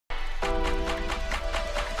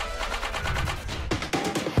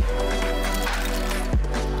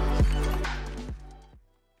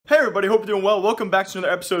everybody, hope you're doing well. Welcome back to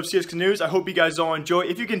another episode of CSGO News. I hope you guys all enjoy.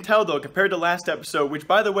 If you can tell though, compared to last episode, which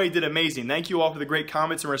by the way did amazing, thank you all for the great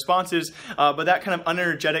comments and responses, but that kind of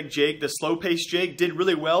unenergetic Jake, the slow-paced Jake, did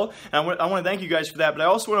really well, and I want to thank you guys for that, but I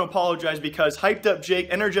also want to apologize because hyped up Jake,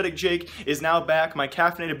 energetic Jake, is now back. My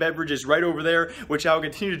caffeinated beverage is right over there, which I will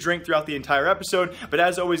continue to drink throughout the entire episode, but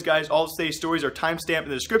as always guys, all today's stories are timestamped in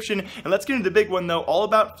the description, and let's get into the big one though, all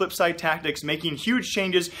about Flipsid3 Tactics making huge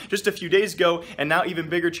changes just a few days ago, and now even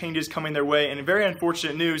bigger changes coming their way. And very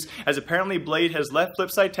unfortunate news, as apparently Blade has left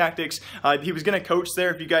Flipsid3 Tactics. He was going to coach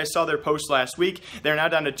there. If you guys saw their post last week, they're now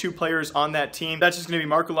down to 2 players on that team. That's just going to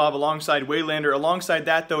be Markolov alongside Waylander. Alongside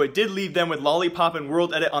that though, it did leave them with Lollipop and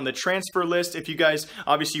World Edit on the transfer list. If you guys,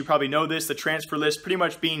 obviously you probably know this, the transfer list pretty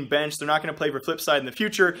much being benched. They're not going to play for Flipsid in the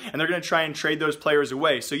future, and they're going to try and trade those players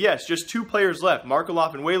away. So yes, just 2 players left,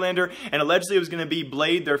 Markolov and Waylander, and allegedly it was going to be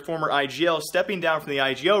Blade, their former IGL, stepping down from the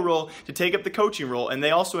IGL role to take up the coaching role. And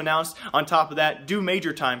they also announced on top of that,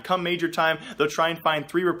 come major time, they'll try and find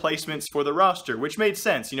 3 replacements for the roster, which made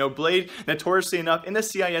sense. You know, Blade, notoriously enough, in the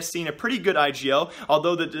CIS scene, a pretty good IGL,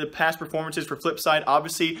 although the past performances for Flipsid,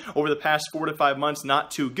 obviously, over the past 4 to 5 months, not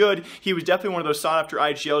too good. He was definitely one of those sought-after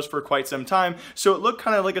IGLs for quite some time, so it looked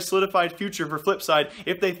kind of like a solidified future for Flipsid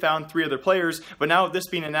if they found 3 other players. But now with this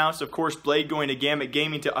being announced, of course, Blade going to Gambit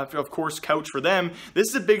Gaming to, of course, coach for them, this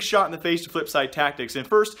is a big shot in the face to Flipsid Tactics. And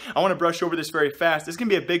first, I want to brush over this very fast. This is going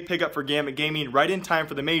to be a big pickup for Gambit Gaming right in time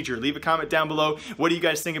for the major. Leave a comment down below. What do you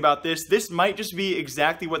guys think about this? This might just be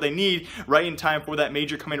exactly what they need right in time for that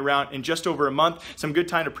major coming around in just over a month. Some good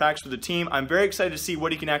time to practice with the team. I'm very excited to see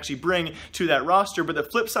what he can actually bring to that roster. But the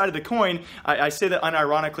flip side of the coin, I say that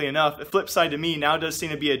unironically enough, the flip side to me now does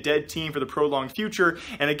seem to be a dead team for the prolonged future.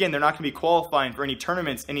 And again, they're not going to be qualifying for any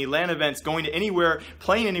tournaments, any LAN events, going to anywhere,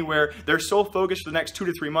 playing anywhere. Their sole focus for the next 2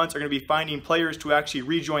 to 3 months are going to be finding players to actually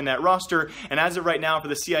rejoin that roster. And as of right now for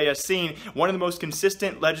the CIS scene, one of the most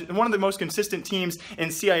consistent teams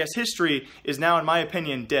in CIS history is now, in my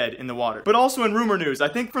opinion, dead in the water. But also in rumor news, I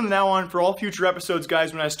think from now on for all future episodes,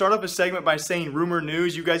 guys, when I start off a segment by saying rumor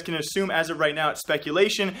news, you guys can assume as of right now it's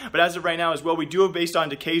speculation, but as of right now as well, we do have, based on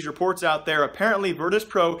Decay's reports out there, apparently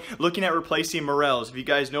Virtus.pro looking at replacing Morels. If you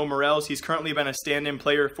guys know Morels, he's currently been a stand-in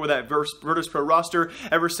player for that Virtus.pro roster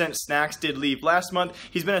ever since Snacks did leave last month.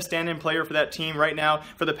 He's been a stand-in player for that team right now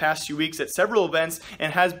for the past few weeks at several events,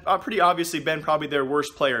 and has pretty obviously been probably their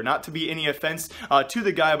worst player. Not to be any offense to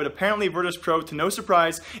the guy, but apparently Virtus.pro, to no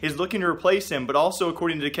surprise, is looking to replace him. But also,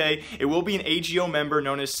 according to Decay, it will be an AGO member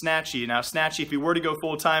known as Snatchie. Now, Snatchie, if he were to go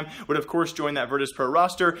full-time, would of course join that Virtus.pro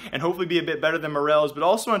roster and hopefully be a bit better than Morels. But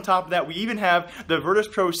also on top of that, we even have the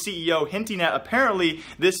Virtus.pro CEO hinting at apparently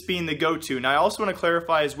this being the go-to. Now, I also want to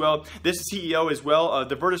clarify as well, this CEO as well,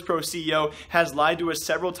 the Virtus.pro CEO has lied to us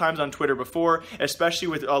several times on Twitter before, especially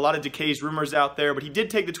with a lot of Decay's rumors out there, but he did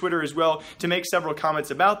take to Twitter as well to make several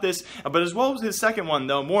comments about this. But as well as his second one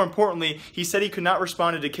though, more importantly, he said he could not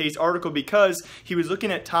respond to Decay's article because he was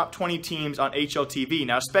looking at top 20 teams on HLTV.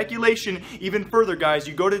 Now, speculation even further, guys,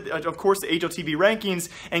 you go to, of course, the HLTV rankings,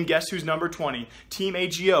 and guess who's number 20? Team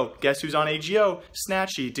AGO. Guess who's on AGO?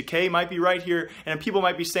 Snatchie. Decay might be right here, and people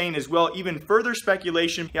might be saying as well, even further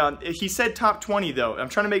speculation. He said top 20 though. I'm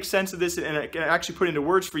trying to make sense of this and actually put into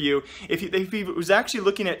words for you. If he was actually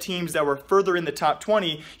looking at teams that were further in the top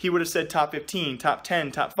 20, he would have said top 15, top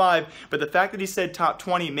 10, top 5, but the fact that he said top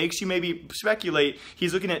 20 makes you maybe speculate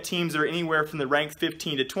he's looking at teams that are anywhere from the ranked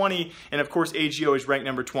 15 to 20, and of course AGO is ranked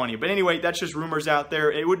number 20. But anyway, that's just rumors out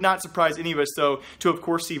there. It would not surprise any of us though to of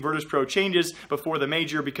course see Virtus.pro changes before the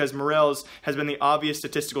major, because Morels has been the obvious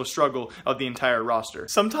statistical struggle of the entire roster.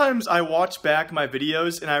 Sometimes I watch back my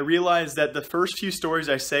videos and I realize that the first few stories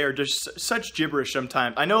I say are just such gibberish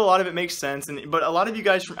sometimes. I know a lot of it makes sense, but a lot of you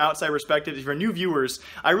guys from outside perspective, if you're new viewers,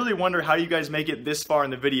 I really wonder how you guys make it this far in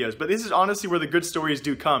the videos. But this is honestly where the good stories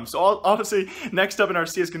do come. So obviously, next up in our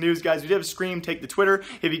CSGO news, guys, we did have Scream take the Twitter.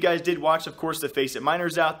 If you guys did watch, of course, the Face It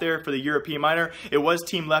minors out there for the European minor, it was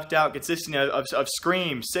team left out consisting of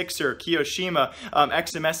Scream, Sixer, Kiyoshima,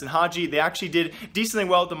 XMS, and Haji. They actually did decently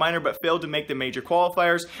well at the minor, but failed to make the major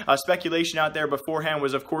qualifiers. Speculation out there beforehand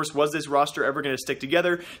was, of course, was this roster ever going to stick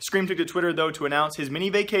together? Scream took to Twitter, though, to announce his mini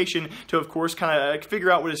vacation to, of course, kind of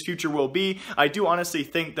figure out what his future will be. I do honestly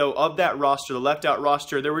think, though, of that roster, the left-out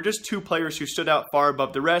roster, there were just 2 players who stood out far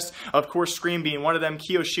above the rest. Of course, Scream being one of them,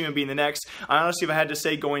 Kiyoshima being the next. I honestly, if I had to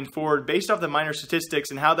say going forward, based off the minor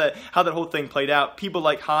statistics and how that whole thing played out, people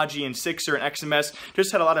like Haji and Sixer and XMS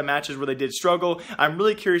just had a lot of matches where they did struggle. I'm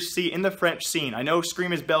really curious to see in the French scene. I know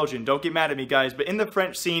Scream is Belgian, don't get mad at me, guys, but in the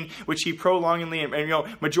French scene, which he prolongingly and you know,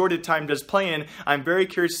 majority of the time does play in, I'm very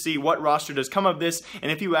curious to see what roster does come of this,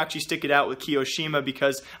 and if you actually stick it out with Kiyoshima,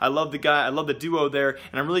 because I love the guy, I love the duo there,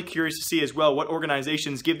 and I'm really curious to see as well what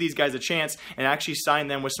organizations give these guys a chance and actually sign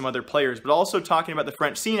them with some other players. But also talking about the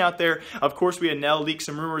French scene out there, of course, we had Nell leak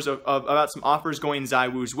some rumors about some offers going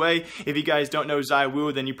Zyw0o's way. If you guys don't know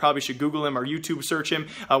Zyw0o, then you probably should Google him or YouTube search him.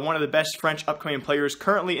 One of the best French upcoming players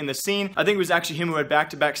currently in the scene. I think it was actually him who had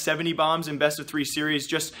back-to-back 70 bombs in best of 3 series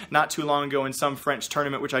just not too long ago in some French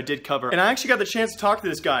tournament, which I did cover. And I actually got the chance to talk to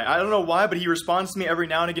this guy. I don't know why, but he responds to me every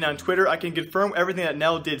now and again on Twitter. I can confirm everything that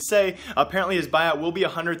Nell did say. Apparently his buyout will be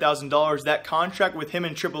 $100,000. That contract with him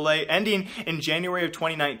in AAA ending in January of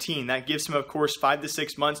 2019. That gives him, of course, 5 to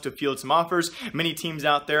 6 months to field some offers. Many teams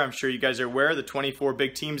out there, I'm sure you guys are aware, the 24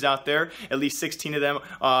 big teams out there, at least 16 of them,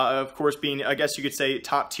 of course, being, I guess you could say,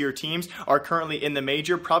 top tier teams, are currently in the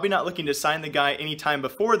major. Probably not looking to sign the guy anytime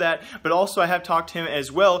before that, but also I have talked to him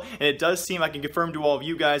as well, and it does seem, I can confirm to all of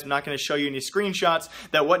you guys, I'm not going to show you any screenshots,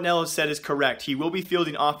 that what Nell has said is correct. He will be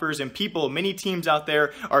fielding offers, and people, many teams out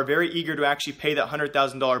there are very eager to actually pay that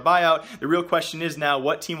 $100,000 buyout. The real question is now,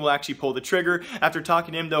 what team will actually pull the trigger? After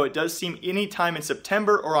talking to him, though, it does seem any time in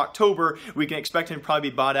September or October, we can expect him to probably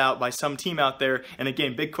be bought out by some team out there, and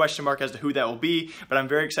again, big question mark as to who that will be, but I'm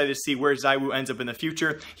very excited to see where Zyw0o ends up in the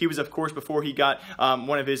future. He was, of course, before he got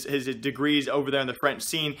one of his degrees over there in the French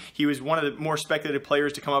scene, he was one of the more speculated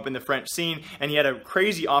players to come up in the French scene, and he had a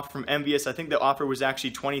crazy offer from Envious. I think the offer was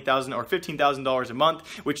actually $20,000 or $15,000 a month,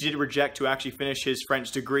 which he did reject to actually finish his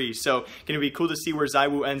French degree. So, going to be cool to see where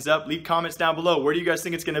Zyw0o ends up. Leave comments down below. Where do you guys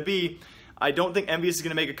think it's going to be? I don't think Envious is going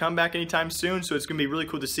to make a comeback anytime soon, so it's going to be really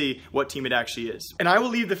cool to see what team it actually is. And I will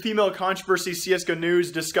leave the female controversy CSGO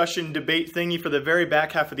news discussion debate thingy for the very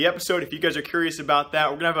back half of the episode. If you guys are curious about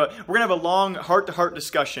that, we're gonna have a long heart-to-heart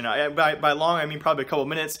discussion. By long, I mean probably a couple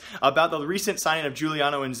minutes about the recent signing of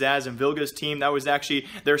Zyw0o and Vilga's team. That was actually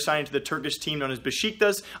their signing to the Turkish team known as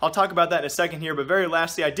Besiktas. I'll talk about that in a second here, but very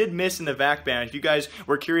lastly, I did miss in the VAC ban. If you guys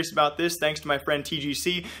were curious about this, thanks to my friend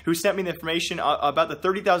TGC, who sent me the information about the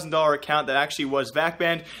 $30,000 account that actually was VAC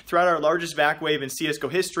banned throughout our largest VAC wave in CSGO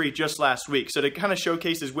history just last week. So to kind of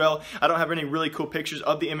showcase as well, I don't have any really cool pictures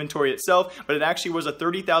of the inventory itself, but it actually was a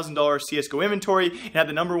 $30,000 CSGO inventory. It had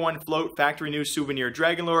the #1 float factory new souvenir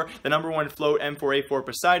Dragonlore, the #1 float M4A4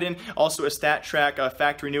 Poseidon, also a stat track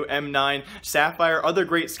factory new M9 Sapphire, other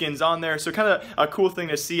great skins on there. So kind of a cool thing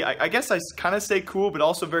to see. I guess I kind of say cool, but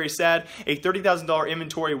also very sad. A $30,000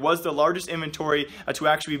 inventory was the largest inventory to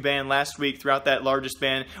actually be banned last week throughout that largest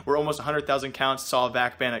ban, where almost 100,000 counts saw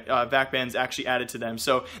VAC bans actually added to them.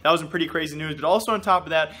 So that was some pretty crazy news. But also on top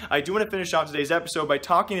of that, I do want to finish off today's episode by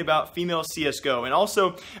talking about female CSGO. And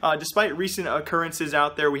also, despite recent occurrences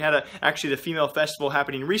out there, we had actually the female festival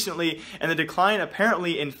happening recently, and the decline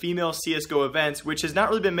apparently in female CSGO events, which has not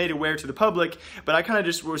really been made aware to the public, but I kind of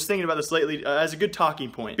just was thinking about this lately as a good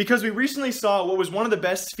talking point. Because we recently saw what was one of the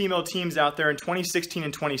best female teams out there in 2016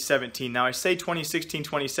 and 2017. Now I say 2016,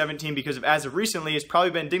 2017 because as of recently, it's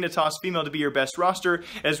probably been Dignitas female to be your best roster,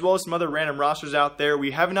 as well as some other random rosters out there.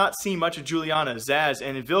 We have not seen much of Juliana, Zaz,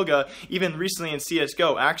 and Vilga even recently in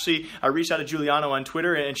CSGO. Actually, I reached out to Juliana on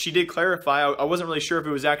Twitter, and she did clarify. I wasn't really sure if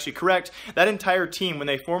it was actually correct. That entire team, when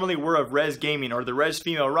they formerly were of Res Gaming, or the Res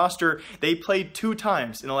female roster, they played 2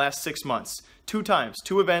 times in the last 6 months. 2 times,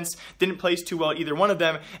 2 events, didn't place too well either one of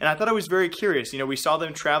them, and I thought I was very curious. You know, we saw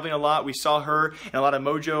them traveling a lot. We saw her in a lot of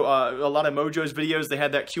Mojo's videos. They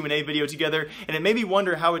had that Q&A video together, and it made me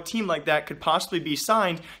wonder how a team like that could possibly be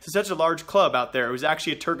signed to such a large club out there. It was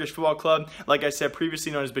actually a Turkish football club, like I said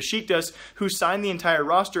previously, known as Besiktas, who signed the entire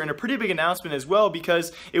roster, and a pretty big announcement as well,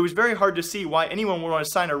 because it was very hard to see why anyone would want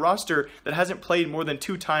to sign a roster that hasn't played more than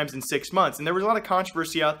 2 times in 6 months. And there was a lot of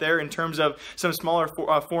controversy out there in terms of some smaller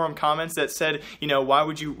forum comments that said, you know, why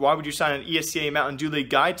would you sign an ESCA Mountain Dew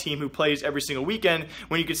League guy team who plays every single weekend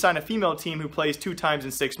when you could sign a female team who plays 2 times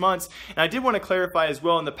in 6 months? And I did want to clarify as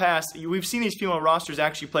well, in the past, we've seen these female rosters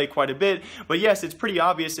actually play quite a bit, but yes, it's pretty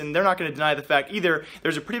obvious, and they're not going to deny the fact either,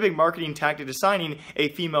 there's a pretty big marketing tactic to signing a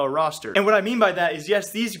female roster. And what I mean by that is,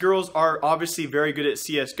 yes, these girls are obviously very good at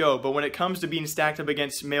CSGO, but when it comes to being stacked up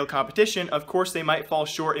against male competition, of course they might fall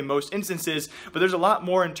short in most instances, but there's a lot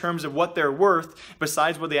more in terms of what they're worth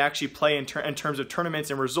besides what they actually play in terms of tournaments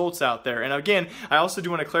and results out there. And again, I also do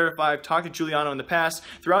want to clarify, I've talked to Juliano in the past,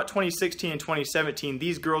 throughout 2016 and 2017,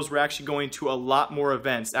 these girls were actually going to a lot more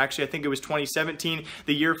events. Actually, I think it was 2017,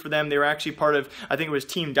 the year for them. They were actually part of, I think it was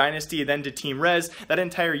Team Dynasty, then to Team Res. That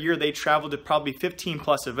entire year, they traveled to probably 15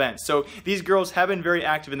 plus events. So these girls have been very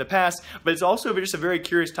active in the past, but it's also just a very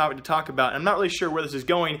curious topic to talk about. I'm not really sure where this is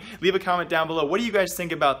going. Leave a comment down below. What do you guys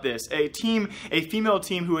think about this? A female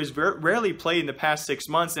team who has rarely played in the past 6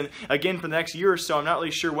 months, and again, from the next year or so. I'm not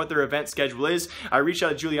really sure what their event schedule is. I reached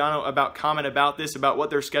out to Zyw0o about comment about this, about what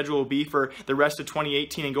their schedule will be for the rest of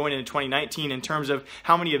 2018 and going into 2019 in terms of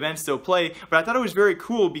how many events they'll play. But I thought it was very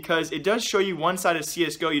cool because it does show you one side of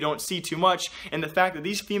CSGO you don't see too much, and the fact that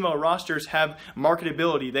these female rosters have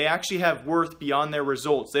marketability. They actually have worth beyond their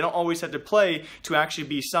results. They don't always have to play to actually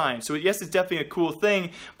be signed. So yes, it's definitely a cool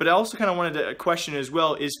thing, but I also kind of wanted to question as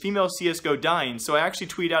well, is female CSGO dying? So I actually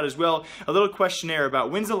tweeted out as well a little questionnaire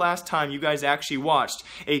about when's the last time you guys actually watched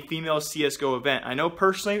a female CSGO event. I know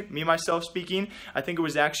personally, me myself speaking, I think it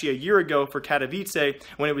was actually a year ago for Katowice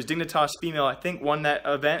when it was Dignitas female, I think won that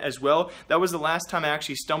event as well. That was the last time I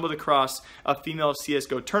actually stumbled across a female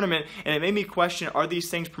CSGO tournament, and it made me question, are these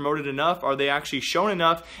things promoted enough? Are they actually shown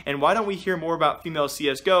enough? And why don't we hear more about female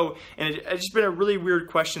CSGO? And it's just been a really weird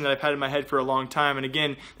question that I've had in my head for a long time. And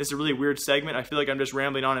again, this is a really weird segment. I feel like I'm just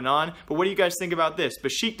rambling on and on. But what do you guys think about this?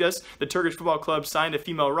 Besiktas, the Turkish football club, signed a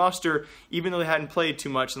female roster even though they hadn't played too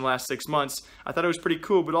much in the last 6 months. I thought it was pretty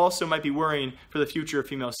cool, but also might be worrying for the future of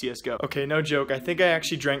female CSGO. Okay, no joke. I think I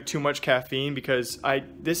actually drank too much caffeine because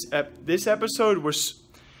this episode was...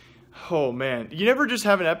 Oh man, you never just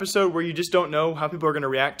have an episode where you just don't know how people are going to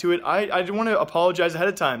react to it. I want to apologize ahead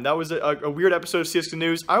of time. That was a weird episode of CSGO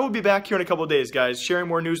News. I will be back here in a couple of days, guys, sharing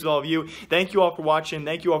more news with all of you. Thank you all for watching.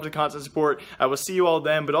 Thank you all for the constant support. I will see you all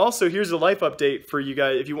then. But also, here's a life update for you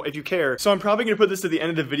guys if you care. So I'm probably going to put this at the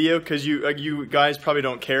end of the video because you guys probably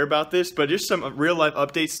don't care about this, but just some real life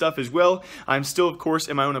update stuff as well. I'm still, of course,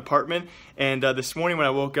 in my own apartment. And this morning when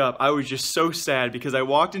I woke up, I was just so sad because I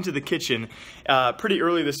walked into the kitchen pretty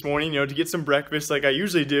early this morning, to get some breakfast like I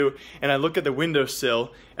usually do, and I look at the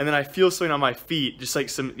windowsill, and then I feel something on my feet, just like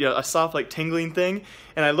some, a soft like tingling thing,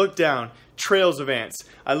 and I look down, trails of ants.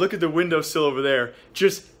 I look at the windowsill over there,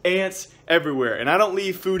 just ants everywhere, and I don't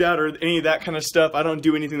leave food out or any of that kind of stuff. I don't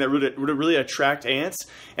do anything that would really attract ants.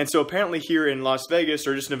 And so apparently here in Las Vegas,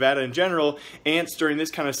 or just Nevada in general, ants during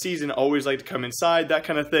this kind of season always like to come inside, that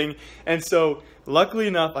kind of thing. And so luckily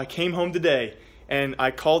enough, I came home today and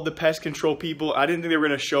I called the pest control people. I didn't think they were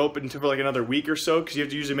going to show up until for like another week or so because you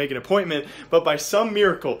have to usually make an appointment. But by some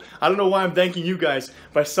miracle, I don't know why I'm thanking you guys.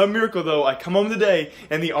 By some miracle though, I come home today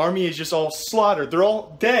and the army is just all slaughtered. They're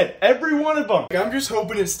all dead. Every one of them. I'm just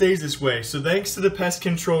hoping it stays this way. So thanks to the pest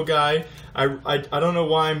control guy. I don't know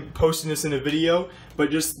why I'm posting this in a video,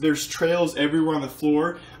 but just there's trails everywhere on the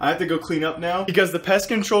floor. I have to go clean up now because the pest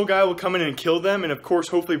control guy will come in and kill them and of course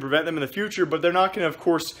hopefully prevent them in the future, but they're not going to of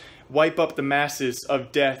course wipe up the masses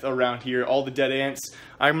of death around here, all the dead ants.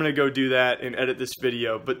 I'm going to go do that and edit this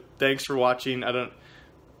video, but thanks for watching.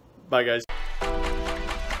 Bye guys.